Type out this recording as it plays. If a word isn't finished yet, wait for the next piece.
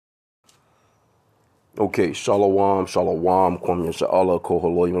Okay, Shalom, Shalom, Kwam Yasha'Allah,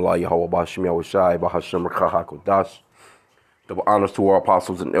 Koholo, Yimala, Yahweh, Bashim, Yahweh Shai, Bahashim, Rakahakodash. Double honors to our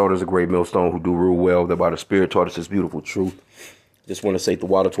apostles and elders, a great millstone who do rule well, that by the Spirit taught us this beautiful truth. Just want to say the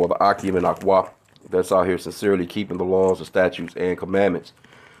water to all the H.I.M and Akwa that's out here sincerely keeping the laws, the statutes, and commandments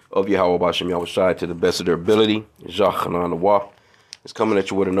of Yahweh, Bashim, Yahweh Shai to the best of their ability. Jachanan Nawa is coming at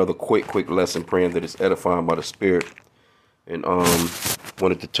you with another quick lesson, praying that it's edifying by the Spirit. And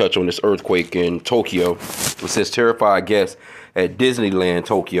wanted to touch on this earthquake in Tokyo. It says terrified guests at Disneyland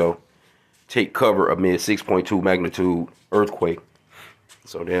Tokyo take cover amid 6.2 magnitude earthquake.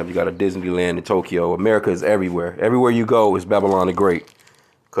 So damn, you got a Disneyland in Tokyo. America is everywhere. Everywhere you go is Babylon the Great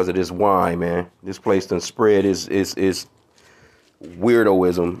because of this wine, man. This place done spread is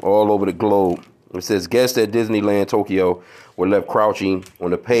weirdoism all over the globe. It says guests at Disneyland Tokyo were left crouching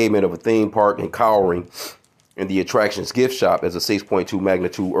on the pavement of a theme park and cowering in the attraction's gift shop as a 6.2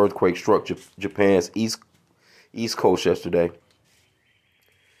 magnitude earthquake struck Japan's east coast yesterday.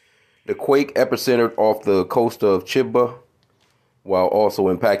 The quake epicentered off the coast of Chiba, while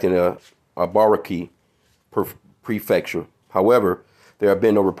also impacting Ibaraki prefecture. However, there have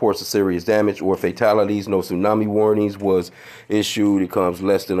been no reports of serious damage or fatalities. No tsunami warnings was issued. It comes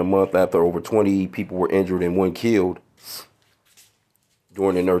less than a month after over 20 people were injured and one killed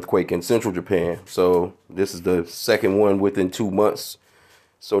during an earthquake in central Japan. So this is the second one within 2 months,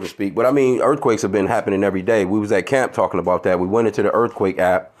 so to speak. But I mean, earthquakes have been happening every day. We was at camp talking about that. We went into the earthquake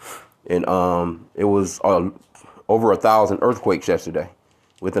app, and it was over 1,000 earthquakes yesterday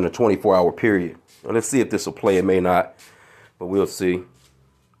within a 24-hour period. Now, let's see if this will play. It may not, but we'll see. Of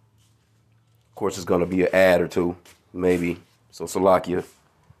course, it's going to be an ad or two, maybe. So Salakia,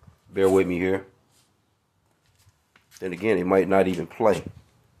 bear with me here. Then again, it might not even play.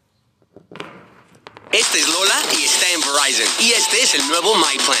 Esta es Lola y está en Verizon. Y este es el nuevo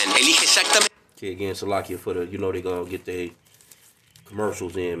My Plan. Elige exactamente. Okay, again, Salakia for the, they're going to get their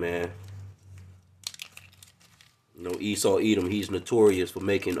commercials in, man. You know, Esau Edom, he's notorious for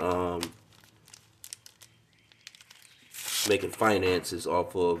making finances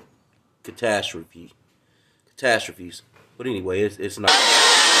off of catastrophes. But anyway, it's not.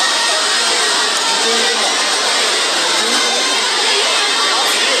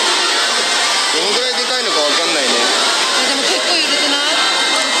 どのぐらいでかいのかわかんないね。でも結構揺れてない？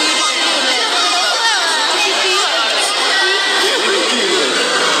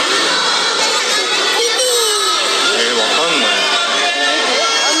わかんない。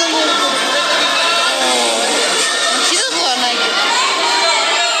ひどくはないけど。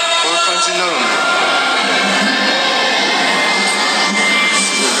こういう感じになるんだ。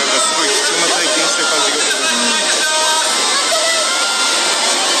すごい貴重な体験した感じがする。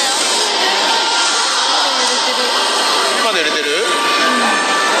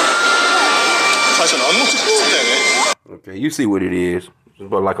Okay, you see what it is. It's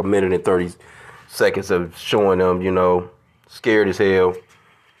about like a minute and 30 seconds of showing them, scared as hell.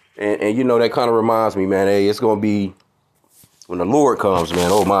 And that kind of reminds me, man, hey, it's going to be when the Lord comes,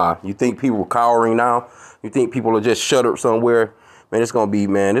 man. Oh, my. You think people are cowering now? You think people are just shut up somewhere? Man, it's going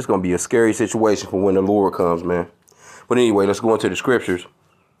to be a scary situation for when the Lord comes, man. But anyway, let's go into the scriptures.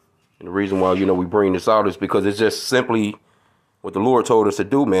 And the reason why, we bring this out is because it's just simply what the Lord told us to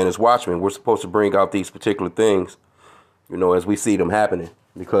do, man, as watchmen. We're supposed to bring out these particular things, as we see them happening,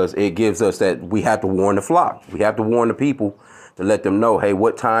 because it gives us that we have to warn the flock. We have to warn the people to let them know, hey,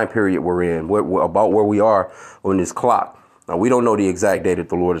 what time period we're in, about where we are on this clock. Now, we don't know the exact day that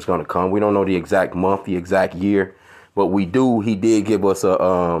the Lord is going to come. We don't know the exact month, the exact year, but we do. He did give us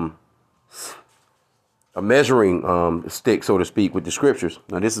a measuring stick, so to speak, with the scriptures.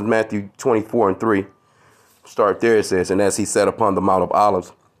 Now, this is Matthew 24:3. Start there, it says, and as he sat upon the Mount of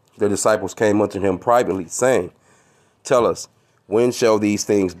Olives, the disciples came unto him privately, saying, tell us, when shall these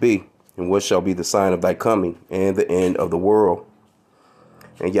things be? And what shall be the sign of thy coming and the end of the world?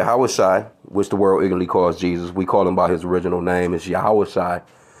 And Yahushai, which the world ignorantly calls Jesus, we call him by his original name, is Yahushai,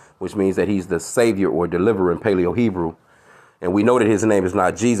 which means that he's the savior or deliverer in Paleo-Hebrew. And we know that his name is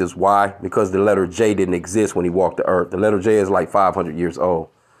not Jesus. Why? Because the letter J didn't exist when he walked the earth. The letter J is like 500 years old.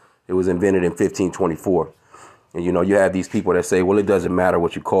 It was invented in 1524. And, you have these people that say, well, it doesn't matter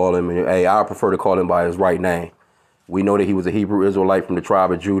what you call him. And, hey, I prefer to call him by his right name. We know that he was a Hebrew Israelite from the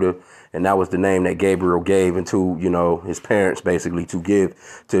tribe of Judah. And that was the name that Gabriel gave into, his parents, basically, to give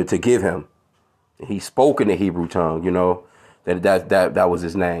him. He spoke in the Hebrew tongue, that was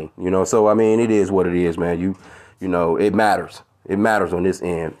his name, So, I mean, it is what it is, man. It matters. It matters on this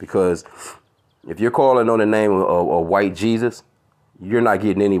end, because if you're calling on the name of white Jesus, you're not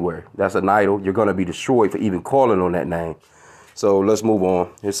getting anywhere. That's an idol. You're going to be destroyed for even calling on that name. So let's move on.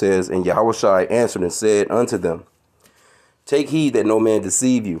 It says, and Yahushua answered and said unto them, take heed that no man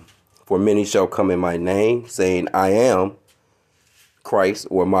deceive you, for many shall come in my name, saying, I am Christ,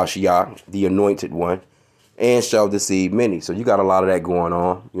 or Mashiach, the anointed one, and shall deceive many. So you got a lot of that going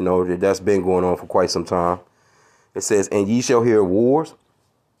on. You know, that's been going on for quite some time. It says, and ye shall hear wars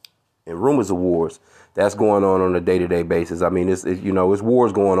and rumors of wars. That's going on a day-to-day basis. I mean, it's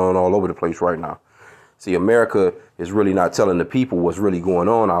wars going on all over the place right now. See, America is really not telling the people what's really going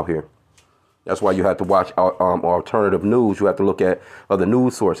on out here. That's why you have to watch alternative news. You have to look at other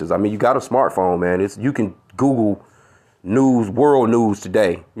news sources. I mean, you got a smartphone, man. You can Google news, world news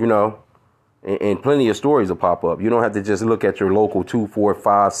today, you know, and plenty of stories will pop up. You don't have to just look at your local 2, 4,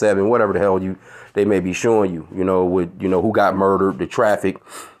 5, 7, whatever the hell they may be showing you, you know, with, you know, who got murdered, the traffic,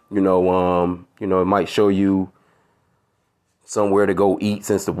 it might show you somewhere to go eat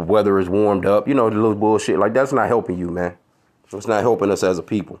since the weather is warmed up, you know, the little bullshit. Like, that's not helping you, man. It's not helping us as a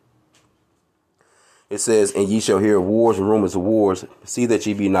people. It says, and ye shall hear wars and rumors of wars. See that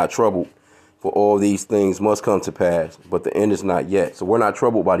ye be not troubled. For all these things must come to pass, but the end is not yet. So we're not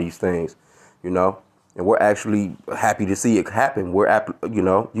troubled by these things, you know, and we're actually happy to see it happen.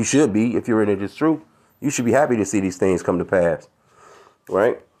 You should be, if you're in it, it's true. You should be happy to see these things come to pass,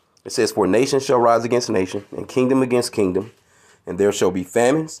 right? It says, for nation shall rise against nation, and kingdom against kingdom, and there shall be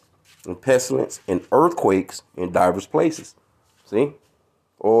famines and pestilence and earthquakes in divers places. See,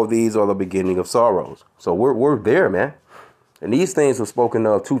 all these are the beginning of sorrows. So we're there, man. And these things were spoken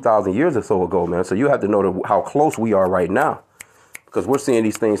of 2,000 years or so ago, man. So you have to know how close we are right now, because we're seeing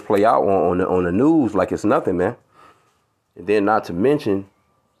these things play out on the news like it's nothing, man. And then not to mention,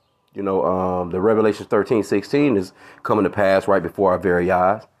 you know, the Revelation 13:16 is coming to pass right before our very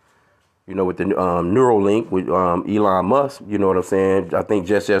eyes. You know, with the Neuralink with Elon Musk, you know what I'm saying? I think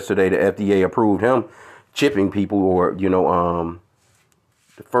just yesterday the FDA approved him chipping people, or, you know,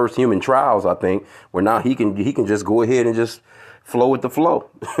 the first human trials, I think, where now he can just go ahead and just flow with the flow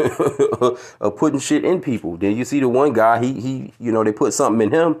of putting shit in people. Then you see the one guy, he you know, they put something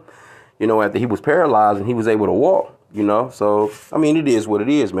in him, you know, after he was paralyzed and he was able to walk, you know. So, I mean, it is what it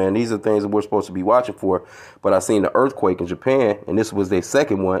is, man. These are things that we're supposed to be watching for. But I seen the earthquake in Japan, and this was their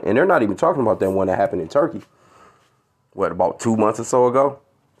second one. And they're not even talking about that one that happened in Turkey. What, about 2 months or so ago?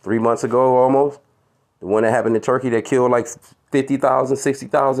 3 months ago, almost? The one that happened in Turkey that killed like 50,000,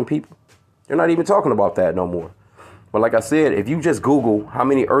 60,000 people. They're not even talking about that no more. But like I said, if you just Google how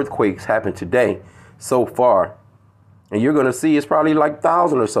many earthquakes happened today so far, and you're going to see it's probably like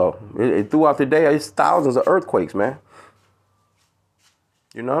 1,000 or so. Throughout the day, it's thousands of earthquakes, man.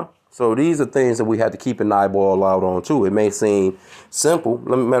 You know? So these are things that we have to keep an eyeball out on, too. It may seem simple.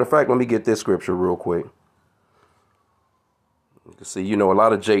 Matter of fact, let me get this scripture real quick. You can see, you know, a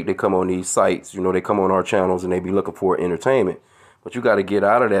lot of Jake, they come on these sites, you know, they come on our channels and they be looking for entertainment. But you got to get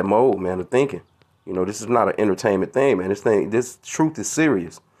out of that mode, man, of thinking. You know, this is not an entertainment thing, man. This truth is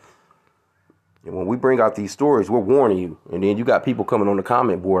serious. And when we bring out these stories, we're warning you. And then you got people coming on the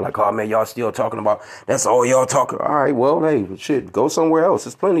comment board like, oh, man, y'all still talking about, that's all y'all talking. All right, well, hey, shit, go somewhere else.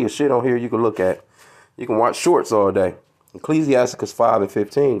 There's plenty of shit on here you can look at. You can watch shorts all day. Ecclesiasticus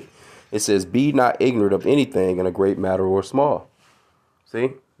 5:15, it says, be not ignorant of anything in a great matter or small.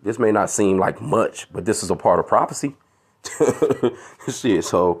 See, this may not seem like much, but this is a part of prophecy. Shit,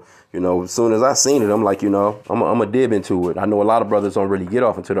 so, you know, as soon as I seen it, I'm like, you know, I'm a dib into it. I know a lot of brothers don't really get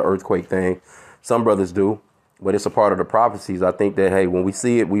off into the earthquake thing. Some brothers do, but it's a part of the prophecies. I think that, hey, when we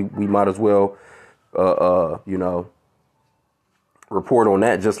see it, we might as well, you know, report on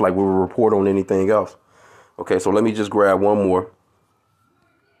that just like we would report on anything else. Okay, so let me just grab one more.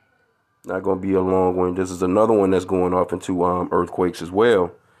 Not going to be a long one. This is another one that's going off into earthquakes as well.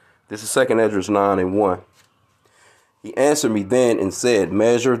 This is 2 Esdras 9:1. He answered me then and said,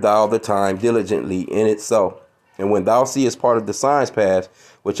 measure thou the time diligently in itself. And when thou seest part of the signs pass,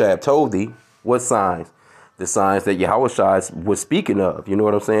 which I have told thee, what signs? The signs that Yahushua was speaking of. You know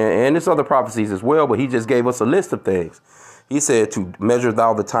what I'm saying? And there's other prophecies as well, but he just gave us a list of things. He said to measure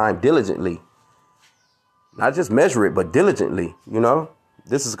thou the time diligently. Not just measure it, but diligently, you know.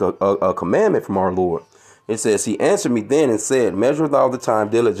 This is a commandment from our Lord. It says, he answered me then and said, measure thou the time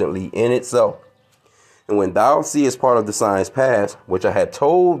diligently in itself. And when thou seest part of the signs pass, which I had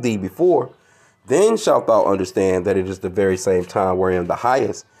told thee before, then shalt thou understand that it is the very same time wherein the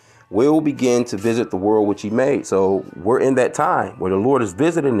highest will begin to visit the world which he made. So we're in that time where the Lord is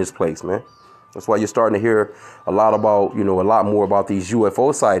visiting this place, man. That's why you're starting to hear a lot about, you know, a lot more about these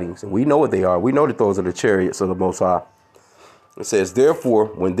UFO sightings. And we know what they are. We know that those are the chariots of the Most High. It says, therefore,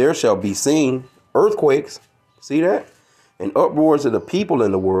 when there shall be seen earthquakes, see that? And uproars of the people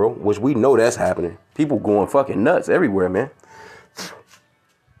in the world, which we know that's happening. People going fucking nuts everywhere, man.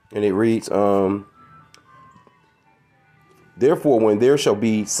 And it reads, therefore, when there shall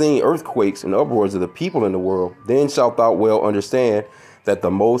be seen earthquakes and uproars of the people in the world, then shalt thou well understand that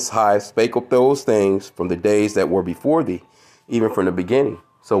the Most High spake of those things from the days that were before thee, even from the beginning.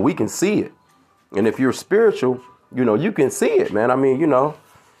 So we can see it. And if you're spiritual, you can see it, man. I mean, you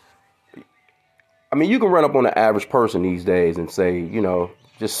can run up on the average person these days and say,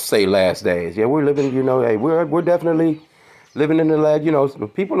 just say last days. Yeah, we're living, hey, we're definitely living in the last,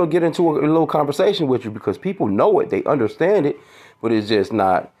 people will get into a little conversation with you because people know it. They understand it, but it's just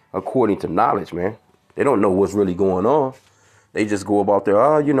not according to knowledge, man. They don't know what's really going on. They just go about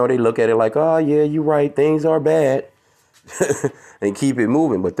their, they look at it like, oh, yeah, you're right. Things are bad and keep it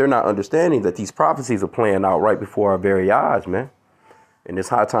moving. But they're not understanding that these prophecies are playing out right before our very eyes, man. And it's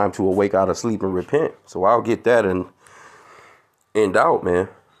high time to awake out of sleep and repent. So I'll get that and end out, man.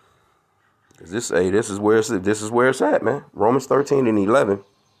 This is where it's at, man. Romans 13 and 11.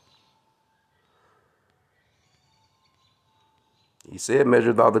 He said,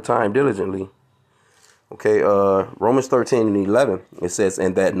 measure thou the time diligently. Okay, Romans 13 and 11, it says,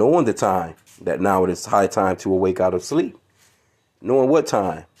 and that knowing the time, that now it is high time to awake out of sleep. Knowing what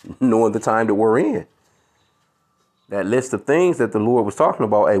time? Knowing the time that we're in. That list of things that the Lord was talking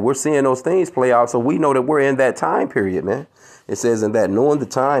about, hey, we're seeing those things play out, so we know that we're in that time period, man. It says, and that knowing the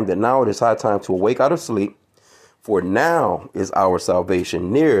time, that now it is high time to awake out of sleep, for now is our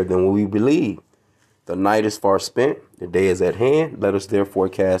salvation nearer than we believe. The night is far spent, the day is at hand. Let us therefore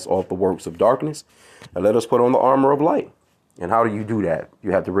cast off the works of darkness, and let us put on the armor of light. And how do you do that?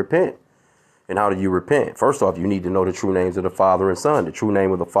 You have to repent. And how do you repent? First off, you need to know the true names of the Father and Son. The true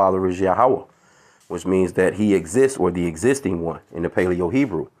name of the Father is Yahweh, which means that he exists, or the existing one in the Paleo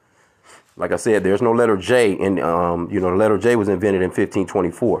Hebrew. Like I said, there's no letter J in, the letter J was invented in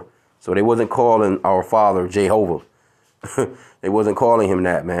 1524. So they wasn't calling our Father Jehovah. They wasn't calling him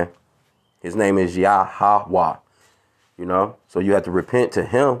that, man. His name is Yahweh, so you have to repent to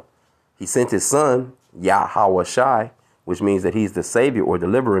him. He sent his son, Yahweh Shai, which means that he's the savior or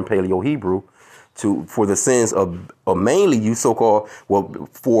deliverer in Paleo Hebrew for the sins of mainly you so-called,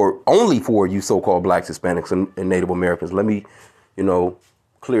 only for you so-called blacks, Hispanics, and Native Americans. Let me,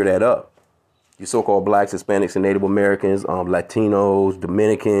 clear that up. You so-called blacks, Hispanics, and Native Americans, Latinos,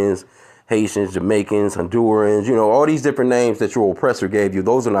 Dominicans, Haitians, Jamaicans, Hondurans, all these different names that your oppressor gave you.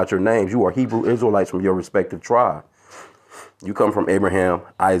 Those are not your names. You are Hebrew Israelites from your respective tribe. You come from Abraham,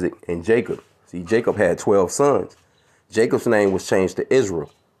 Isaac, and Jacob. See, Jacob had 12 sons. Jacob's name was changed to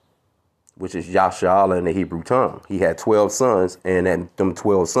Israel, which is Yashala in the Hebrew tongue. He had 12 sons, and them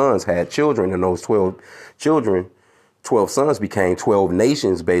 12 sons had children, and those 12 sons became 12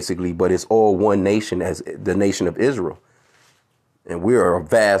 nations, basically, but it's all one nation as the nation of Israel. And we are a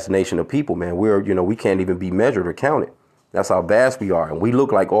vast nation of people, man. We can't even be measured or counted. That's how vast we are. And we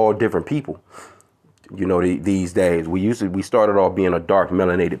look like all different people, these days. We started off being a dark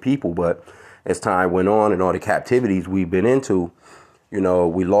melanated people, but as time went on and all the captivities we've been into,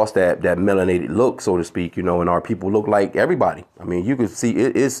 we lost that melanated look, so to speak, and our people look like everybody. I mean, you can see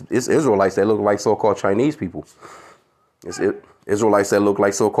it's Israelites that look like so-called Chinese people. It's Israelites that look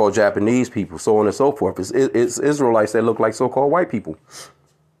like so-called Japanese people, so on and so forth. It's Israelites that look like so-called white people.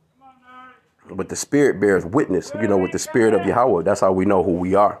 But the spirit bears witness, with the spirit of Yahweh. That's how we know who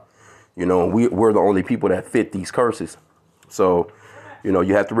we are. And we're the only people that fit these curses. So,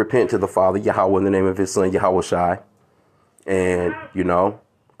 you have to repent to the Father, Yahweh, in the name of his son, Yahweh Shai. And,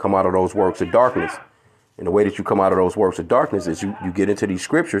 come out of those works of darkness. And the way that you come out of those works of darkness is you get into these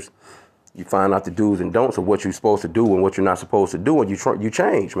scriptures. You find out the do's and don'ts of what you're supposed to do and what you're not supposed to do, and you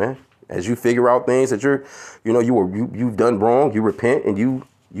change, man. As you figure out things that you've done wrong, you repent and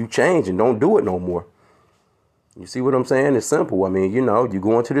you change and don't do it no more. You see what I'm saying? It's simple. I mean, you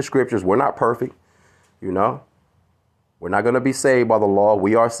go into the scriptures. We're not perfect, We're not going to be saved by the law.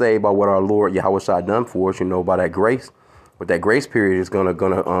 We are saved by what our Lord Yahweh Shai done for us, by that grace. But that grace period is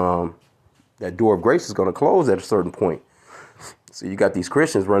that door of grace is gonna close at a certain point. So you got these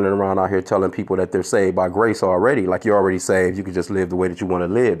Christians running around out here telling people that they're saved by grace already, like you're already saved. You can just live the way that you want to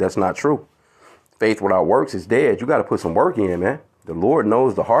live. That's not true. Faith without works is dead. You got to put some work in, man. The Lord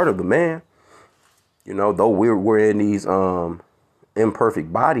knows the heart of the man. Though we're in these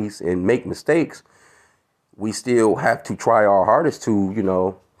imperfect bodies and make mistakes, we still have to try our hardest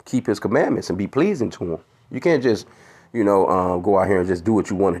to, keep his commandments and be pleasing to him. You can't just, go out here and just do what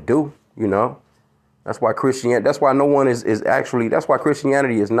you want to do, That's why Christianity, that's why no one is actually, that's why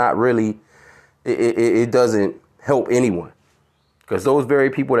Christianity is not really, it doesn't help anyone. Because those very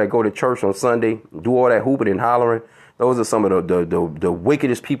people that go to church on Sunday, do all that hooping and hollering, those are some of the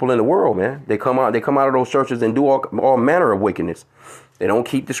wickedest people in the world, man. They come out of those churches and do all manner of wickedness. They don't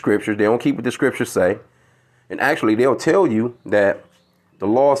keep the scriptures. They don't keep what the scriptures say. And actually, they'll tell you that the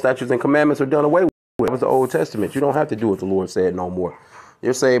law, statutes, and commandments are done away with. That was the Old Testament. You don't have to do what the Lord said no more.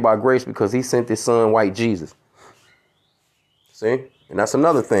 You're saved by grace because he sent his son, white Jesus. See? And that's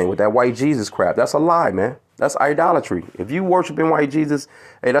another thing with that white Jesus crap. That's a lie, man. That's idolatry. If you worshiping white Jesus,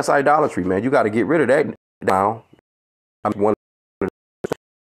 hey, that's idolatry, man. You got to get rid of that now.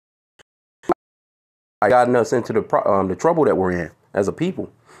 I gotten us into the trouble that we're in as a people.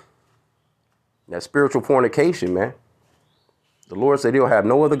 That spiritual fornication, man. The Lord said he'll have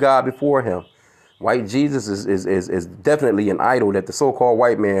no other God before him. White Jesus is definitely an idol that the so-called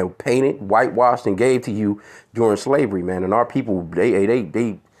white man painted, whitewashed, and gave to you during slavery, man. And our people,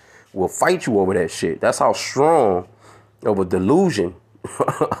 they will fight you over that shit. That's how strong of a delusion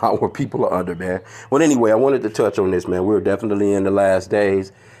our people are under, man. Well, anyway, I wanted to touch on this, man. We're definitely in the last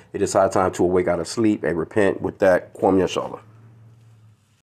days. It is high time to awake out of sleep and repent. With that, Kwam Yashala.